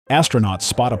Astronauts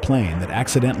spot a plane that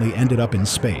accidentally ended up in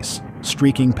space,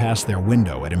 streaking past their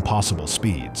window at impossible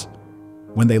speeds.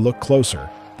 When they look closer,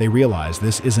 they realize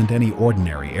this isn't any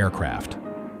ordinary aircraft.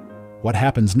 What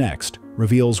happens next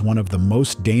reveals one of the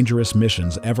most dangerous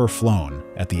missions ever flown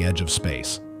at the edge of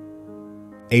space.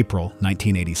 April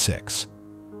 1986.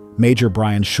 Major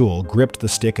Brian Shul gripped the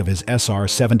stick of his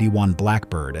SR-71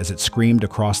 Blackbird as it screamed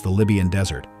across the Libyan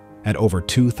desert at over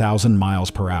 2,000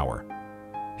 miles per hour.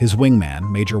 His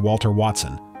wingman, Major Walter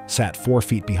Watson, sat 4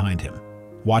 feet behind him,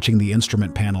 watching the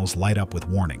instrument panels light up with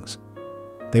warnings.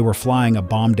 They were flying a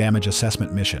bomb damage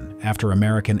assessment mission after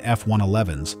American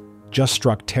F-111s just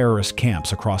struck terrorist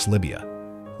camps across Libya.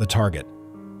 The target,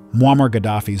 Muammar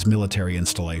Gaddafi's military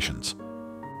installations.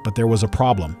 But there was a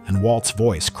problem, and Walt's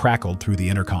voice crackled through the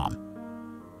intercom.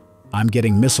 "I'm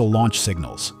getting missile launch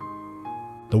signals."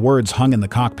 The words hung in the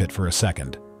cockpit for a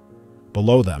second.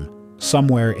 Below them,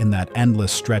 somewhere in that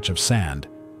endless stretch of sand,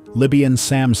 Libyan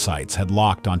SAM sites had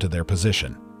locked onto their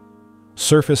position.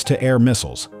 Surface-to-air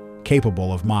missiles,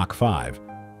 capable of Mach 5,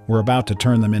 were about to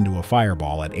turn them into a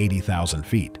fireball at 80,000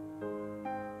 feet.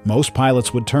 Most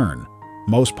pilots would turn,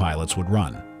 most pilots would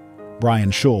run. Brian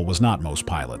Shul was not most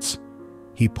pilots.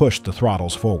 He pushed the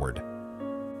throttles forward.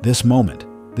 This moment,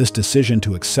 this decision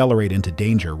to accelerate into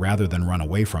danger rather than run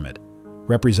away from it,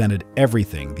 represented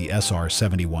everything the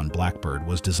SR-71 Blackbird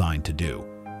was designed to do.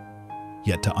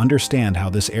 Yet to understand how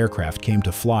this aircraft came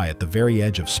to fly at the very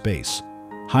edge of space,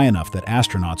 high enough that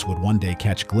astronauts would one day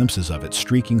catch glimpses of it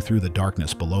streaking through the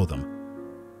darkness below them.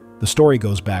 The story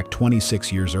goes back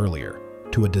 26 years earlier,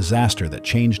 to a disaster that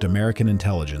changed American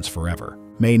intelligence forever.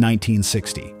 May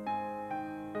 1960.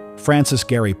 Francis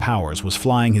Gary Powers was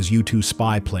flying his U-2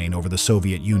 spy plane over the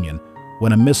Soviet Union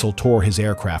when a missile tore his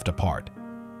aircraft apart.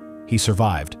 He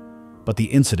survived, but the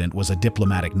incident was a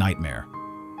diplomatic nightmare.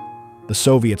 The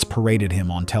Soviets paraded him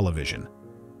on television.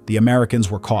 The Americans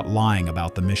were caught lying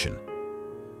about the mission.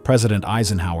 President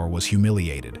Eisenhower was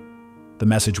humiliated. The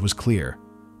message was clear.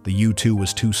 The U-2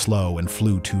 was too slow and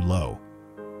flew too low.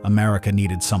 America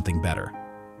needed something better.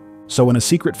 So in a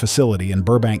secret facility in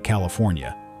Burbank,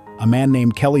 California, a man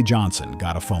named Kelly Johnson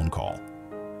got a phone call.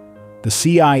 The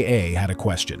CIA had a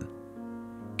question.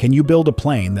 Can you build a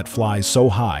plane that flies so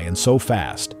high and so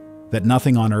fast that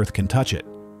nothing on Earth can touch it?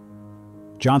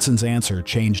 Johnson's answer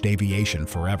changed aviation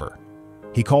forever.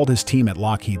 He called his team at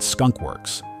Lockheed's Skunk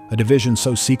Works, a division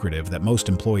so secretive that most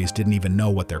employees didn't even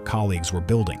know what their colleagues were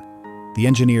building. The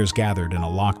engineers gathered in a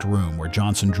locked room where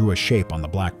Johnson drew a shape on the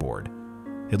blackboard.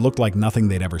 It looked like nothing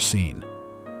they'd ever seen.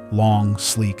 Long,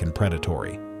 sleek, and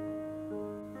predatory.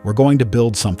 "We're going to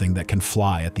build something that can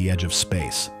fly at the edge of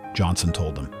space," Johnson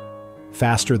told them.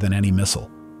 "Faster than any missile,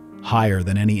 higher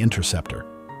than any interceptor,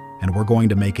 and we're going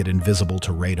to make it invisible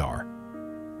to radar."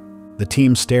 The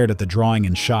team stared at the drawing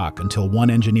in shock until one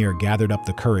engineer gathered up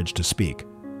the courage to speak.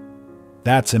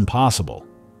 "That's impossible."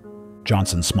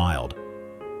 Johnson smiled.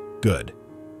 "Good.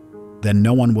 Then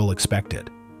no one will expect it."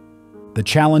 The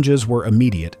challenges were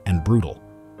immediate and brutal.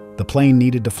 The plane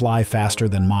needed to fly faster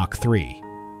than Mach 3,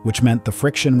 which meant the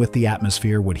friction with the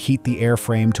atmosphere would heat the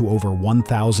airframe to over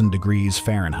 1,000 degrees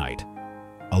Fahrenheit.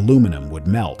 Aluminum would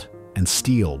melt and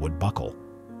steel would buckle.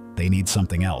 They need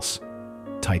something else: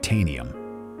 titanium.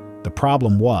 The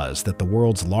problem was that the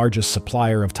world's largest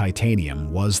supplier of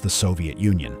titanium was the Soviet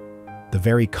Union, the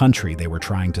very country they were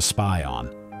trying to spy on.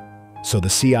 So the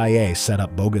CIA set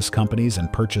up bogus companies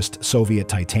and purchased Soviet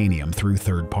titanium through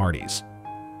third parties.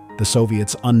 The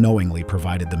Soviets unknowingly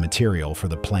provided the material for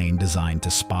the plane designed to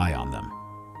spy on them.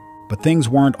 But things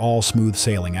weren't all smooth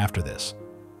sailing after this.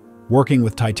 Working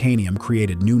with titanium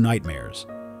created new nightmares.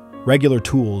 Regular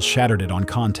tools shattered it on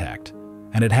contact,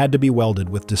 and it had to be welded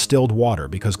with distilled water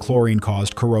because chlorine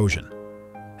caused corrosion.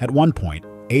 At one point,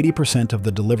 80% of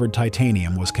the delivered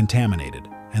titanium was contaminated,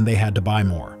 and they had to buy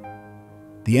more.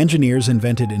 The engineers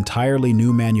invented entirely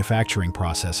new manufacturing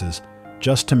processes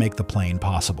just to make the plane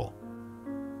possible.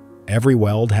 Every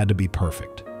weld had to be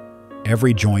perfect,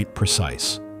 every joint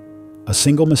precise. A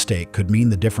single mistake could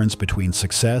mean the difference between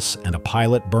success and a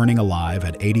pilot burning alive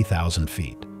at 80,000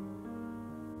 feet.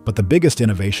 But the biggest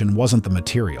innovation wasn't the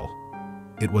material,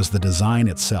 it was the design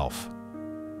itself.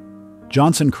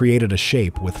 Johnson created a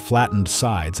shape with flattened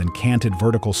sides and canted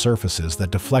vertical surfaces that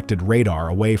deflected radar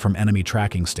away from enemy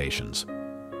tracking stations.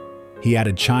 He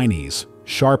added Chinese,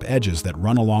 sharp edges that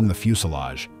run along the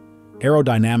fuselage.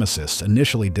 Aerodynamicists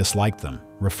initially disliked them,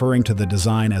 referring to the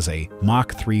design as a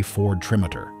Mach 3 Ford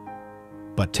trimeter.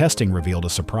 But testing revealed a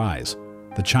surprise.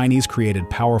 The Chinese created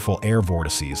powerful air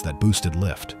vortices that boosted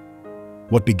lift.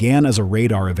 What began as a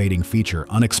radar-evading feature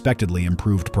unexpectedly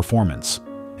improved performance,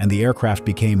 and the aircraft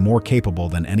became more capable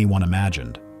than anyone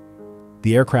imagined.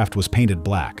 The aircraft was painted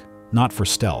black, not for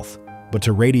stealth, but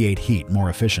to radiate heat more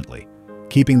efficiently,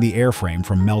 keeping the airframe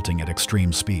from melting at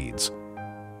extreme speeds.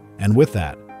 And with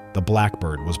that, the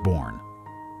Blackbird was born.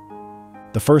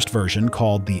 The first version,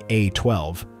 called the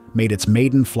A-12, made its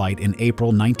maiden flight in April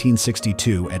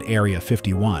 1962 at Area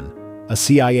 51, a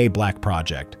CIA black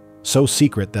project, so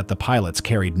secret that the pilots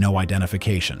carried no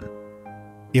identification.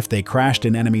 If they crashed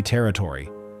in enemy territory,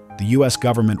 the US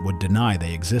government would deny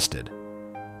they existed.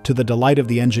 To the delight of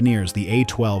the engineers, the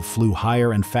A-12 flew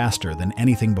higher and faster than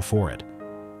anything before it.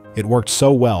 It worked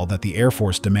so well that the Air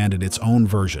Force demanded its own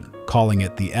version, calling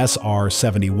it the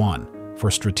SR-71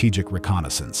 for strategic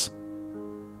reconnaissance.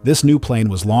 This new plane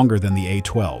was longer than the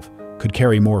A-12, could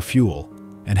carry more fuel,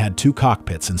 and had 2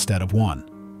 cockpits instead of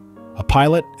 1. A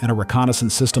pilot and a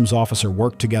reconnaissance systems officer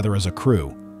worked together as a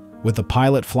crew, with the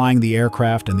pilot flying the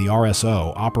aircraft and the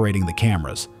RSO operating the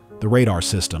cameras, the radar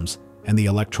systems, and the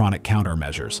electronic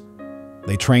countermeasures.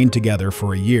 They trained together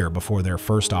for a year before their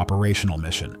first operational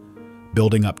mission,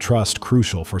 building up trust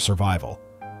crucial for survival.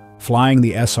 Flying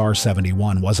the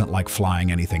SR-71 wasn't like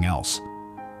flying anything else.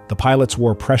 The pilots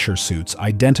wore pressure suits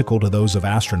identical to those of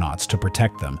astronauts to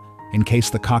protect them in case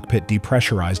the cockpit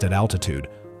depressurized at altitude,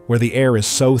 where the air is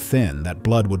so thin that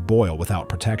blood would boil without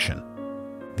protection.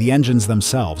 The engines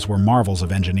themselves were marvels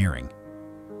of engineering.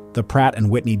 The Pratt &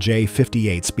 Whitney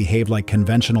J-58s behaved like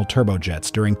conventional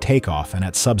turbojets during takeoff and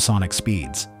at subsonic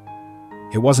speeds.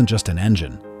 It wasn't just an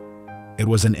engine. It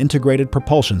was an integrated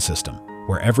propulsion system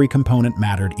where every component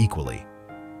mattered equally.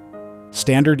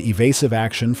 Standard evasive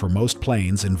action for most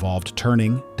planes involved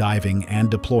turning, diving, and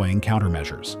deploying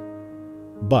countermeasures.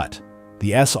 But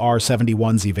the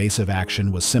SR-71's evasive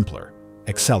action was simpler: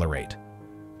 accelerate.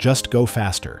 Just go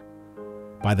faster.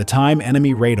 By the time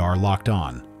enemy radar locked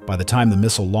on, by the time the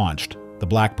missile launched, the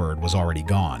Blackbird was already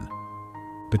gone.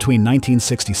 Between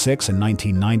 1966 and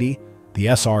 1990, the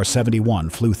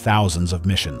SR-71 flew thousands of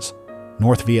missions.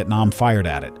 North Vietnam fired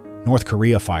at it, North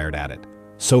Korea fired at it,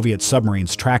 Soviet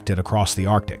submarines tracked it across the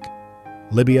Arctic.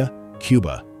 Libya,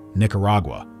 Cuba,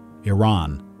 Nicaragua,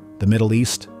 Iran, the Middle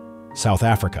East, South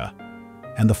Africa,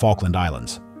 and the Falkland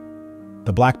Islands.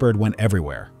 The Blackbird went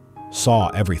everywhere, saw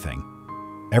everything.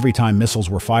 Every time missiles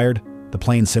were fired, the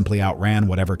plane simply outran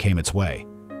whatever came its way.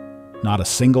 Not a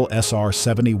single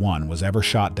SR-71 was ever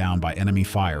shot down by enemy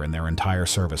fire in their entire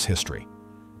service history.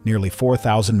 Nearly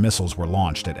 4,000 missiles were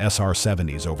launched at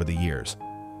SR-70s over the years.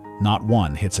 Not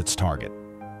one hits its target.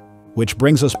 Which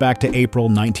brings us back to April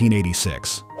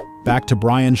 1986. Back to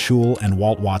Brian Shul and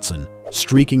Walt Watson,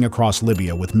 streaking across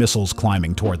Libya with missiles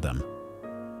climbing toward them.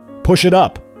 "Push it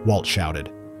up!" Walt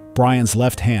shouted. Brian's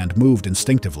left hand moved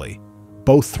instinctively.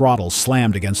 Both throttles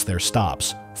slammed against their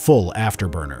stops, full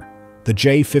afterburner. The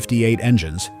J-58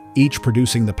 engines, each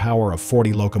producing the power of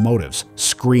 40 locomotives,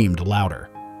 screamed louder.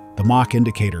 The Mach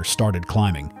indicator started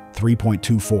climbing: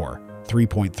 3.24,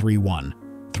 3.31,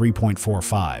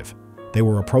 3.45. They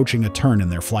were approaching a turn in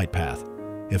their flight path.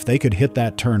 If they could hit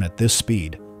that turn at this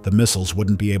speed, the missiles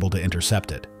wouldn't be able to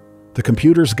intercept it. The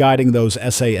computers guiding those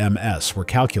SAMs were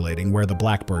calculating where the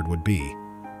Blackbird would be.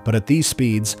 But at these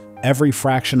speeds, every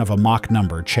fraction of a Mach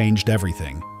number changed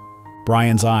everything.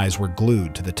 Brian's eyes were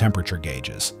glued to the temperature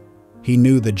gauges. He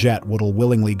knew the jet would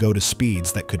willingly go to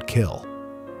speeds that could kill.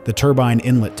 The turbine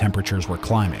inlet temperatures were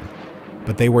climbing,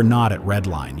 but they were not at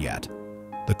redline yet.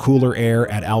 The cooler air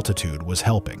at altitude was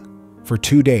helping. For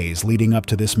 2 days leading up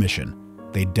to this mission,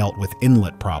 they dealt with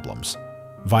inlet problems,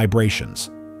 vibrations,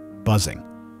 buzzing,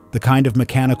 the kind of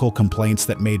mechanical complaints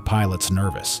that made pilots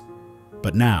nervous.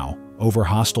 But now, over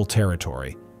hostile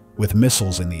territory, with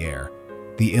missiles in the air,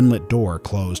 the inlet door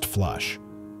closed flush.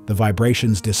 The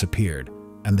vibrations disappeared,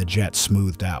 and the jet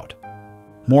smoothed out.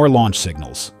 "More launch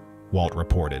signals," Walt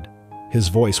reported. His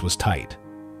voice was tight.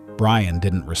 Brian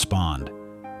didn't respond.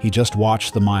 He just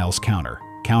watched the miles counter,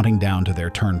 counting down to their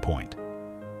turn point.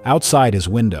 Outside his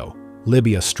window,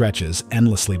 Libya stretches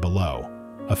endlessly below,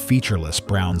 a featureless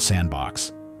brown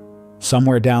sandbox.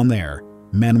 Somewhere down there,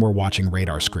 men were watching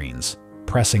radar screens,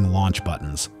 pressing launch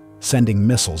buttons, sending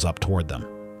missiles up toward them.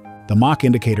 The Mach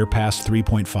indicator passed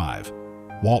 3.5.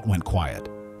 Walt went quiet.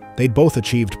 They'd both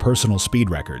achieved personal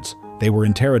speed records. They were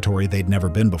in territory they'd never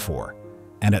been before.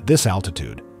 And at this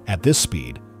altitude, at this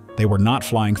speed, they were not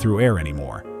flying through air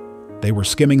anymore. They were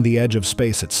skimming the edge of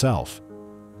space itself.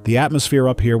 The atmosphere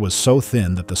up here was so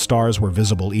thin that the stars were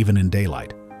visible even in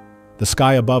daylight. The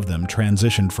sky above them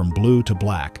transitioned from blue to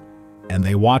black, and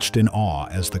they watched in awe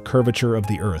as the curvature of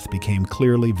the Earth became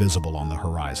clearly visible on the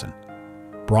horizon.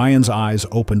 Brian's eyes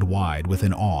opened wide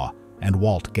within awe, and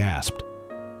Walt gasped.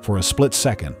 For a split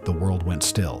second, the world went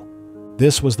still.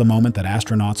 This was the moment that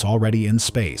astronauts already in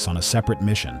space on a separate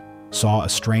mission saw a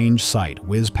strange sight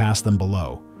whiz past them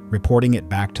below, reporting it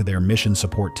back to their mission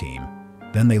support team.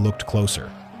 Then they looked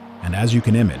closer, and as you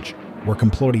can imagine, were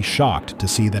completely shocked to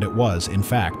see that it was, in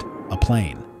fact, a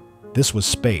plane. This was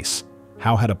space.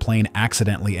 How had a plane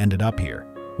accidentally ended up here?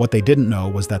 What they didn't know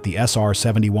was that the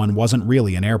SR-71 wasn't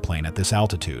really an airplane at this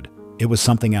altitude. It was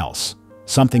something else,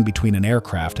 something between an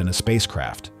aircraft and a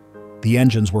spacecraft. The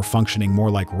engines were functioning more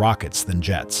like rockets than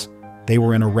jets. They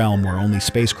were in a realm where only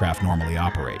spacecraft normally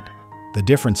operate. The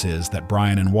difference is that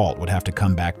Brian and Walt would have to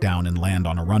come back down and land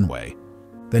on a runway.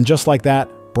 Then just like that,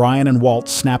 Brian and Walt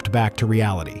snapped back to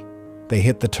reality. They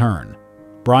hit the turn.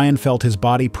 Brian felt his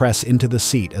body press into the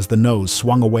seat as the nose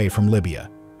swung away from Libya.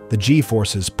 The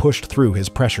G-forces pushed through his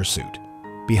pressure suit.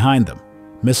 Behind them,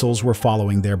 missiles were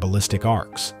following their ballistic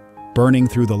arcs, burning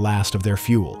through the last of their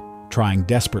fuel, trying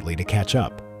desperately to catch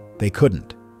up. They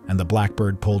couldn't, and the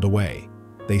Blackbird pulled away.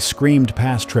 They screamed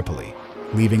past Tripoli,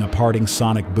 leaving a parting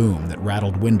sonic boom that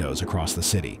rattled windows across the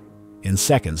city. In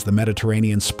seconds, the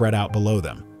Mediterranean spread out below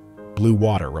them, blue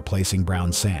water replacing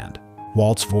brown sand.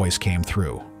 Walt's voice came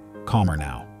through. Calmer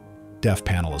now. Def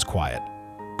panel is quiet.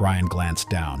 Brian glanced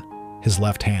down, his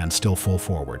left hand still full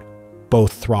forward,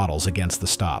 both throttles against the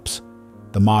stops.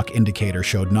 The Mach indicator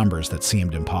showed numbers that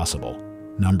seemed impossible,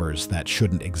 numbers that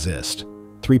shouldn't exist.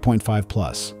 3.5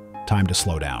 plus. Time to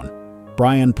slow down.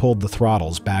 Brian pulled the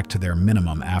throttles back to their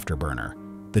minimum afterburner.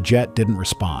 The jet didn't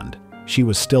respond. She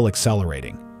was still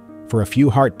accelerating. For a few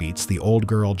heartbeats, the old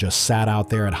girl just sat out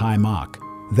there at high Mach.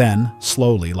 Then,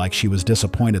 slowly, like she was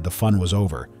disappointed the fun was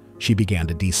over, she began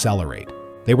to decelerate.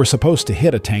 They were supposed to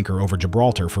hit a tanker over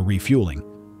Gibraltar for refueling,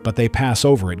 but they pass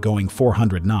over it going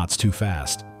 400 knots too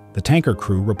fast. The tanker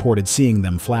crew reported seeing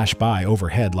them flash by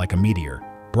overhead like a meteor.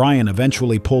 Brian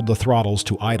eventually pulled the throttles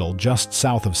to idle just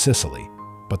south of Sicily,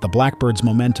 but the Blackbird's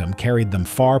momentum carried them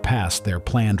far past their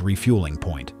planned refueling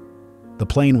point. The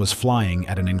plane was flying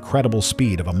at an incredible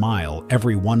speed of a mile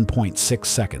every 1.6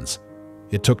 seconds.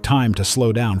 It took time to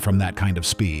slow down from that kind of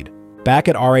speed. Back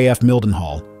at RAF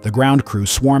Mildenhall, the ground crew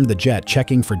swarmed the jet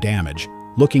checking for damage,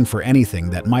 looking for anything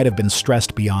that might have been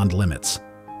stressed beyond limits.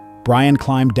 Brian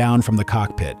climbed down from the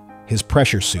cockpit, his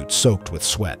pressure suit soaked with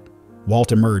sweat.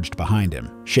 Walt emerged behind him,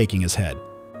 shaking his head.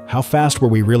 "How fast were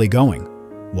we really going?"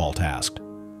 Walt asked.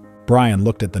 Brian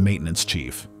looked at the maintenance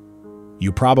chief.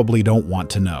 "You probably don't want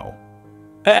to know."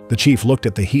 The chief looked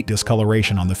at the heat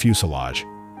discoloration on the fuselage.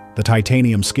 The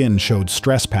titanium skin showed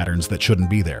stress patterns that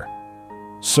shouldn't be there.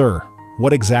 "Sir,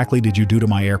 what exactly did you do to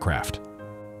my aircraft?"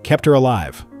 "Kept her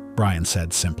alive," Brian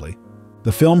said simply.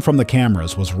 The film from the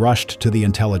cameras was rushed to the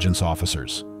intelligence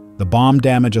officers. The bomb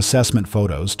damage assessment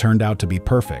photos turned out to be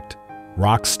perfect,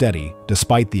 rock steady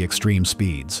despite the extreme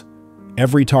speeds.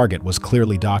 Every target was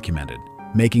clearly documented,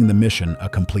 making the mission a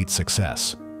complete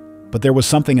success. But there was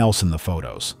something else in the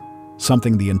photos,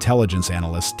 something the intelligence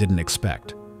analysts didn't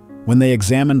expect. When they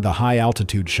examined the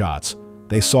high-altitude shots,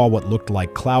 they saw what looked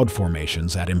like cloud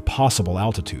formations at impossible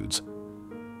altitudes.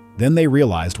 Then they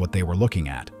realized what they were looking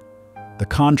at. The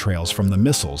contrails from the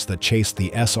missiles that chased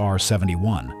the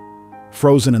SR-71,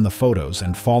 frozen in the photos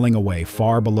and falling away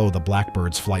far below the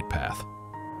Blackbird's flight path.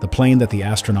 The plane that the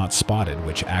astronauts spotted,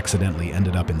 which accidentally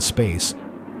ended up in space,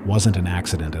 wasn't an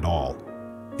accident at all.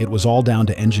 It was all down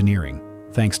to engineering,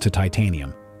 thanks to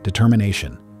titanium,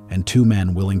 determination, and two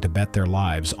men willing to bet their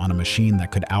lives on a machine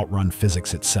that could outrun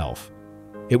physics itself.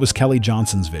 It was Kelly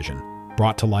Johnson's vision,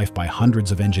 brought to life by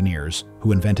hundreds of engineers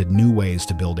who invented new ways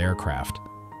to build aircraft.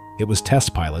 It was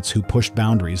test pilots who pushed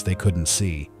boundaries they couldn't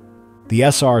see. The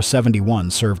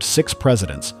SR-71 served 6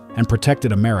 presidents and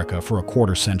protected America for a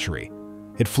quarter century.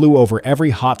 It flew over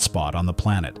every hotspot on the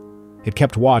planet. It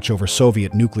kept watch over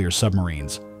Soviet nuclear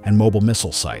submarines and mobile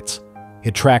missile sites.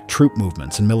 It tracked troop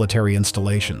movements and military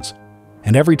installations.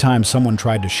 And every time someone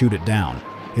tried to shoot it down,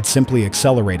 it simply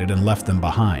accelerated and left them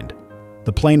behind.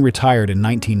 The plane retired in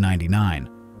 1999,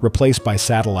 replaced by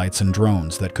satellites and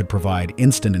drones that could provide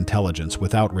instant intelligence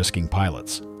without risking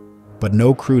pilots. But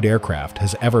no crewed aircraft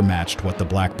has ever matched what the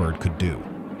Blackbird could do.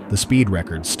 The speed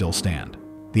records still stand.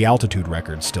 The altitude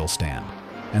records still stand.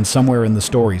 And somewhere in the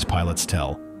stories pilots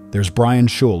tell, there's Brian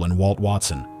Shul and Walt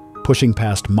Watson, pushing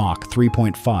past Mach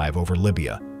 3.5 over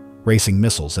Libya, racing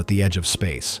missiles at the edge of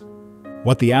space.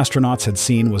 What the astronauts had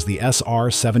seen was the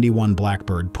SR-71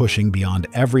 Blackbird pushing beyond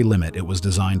every limit it was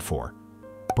designed for.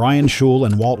 Brian Shul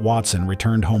and Walt Watson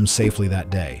returned home safely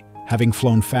that day, having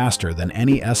flown faster than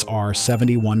any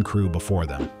SR-71 crew before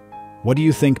them. What do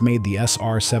you think made the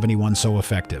SR-71 so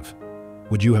effective?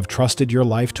 Would you have trusted your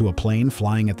life to a plane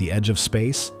flying at the edge of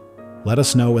space? Let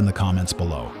us know in the comments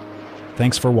below.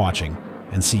 Thanks for watching,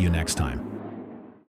 and see you next time.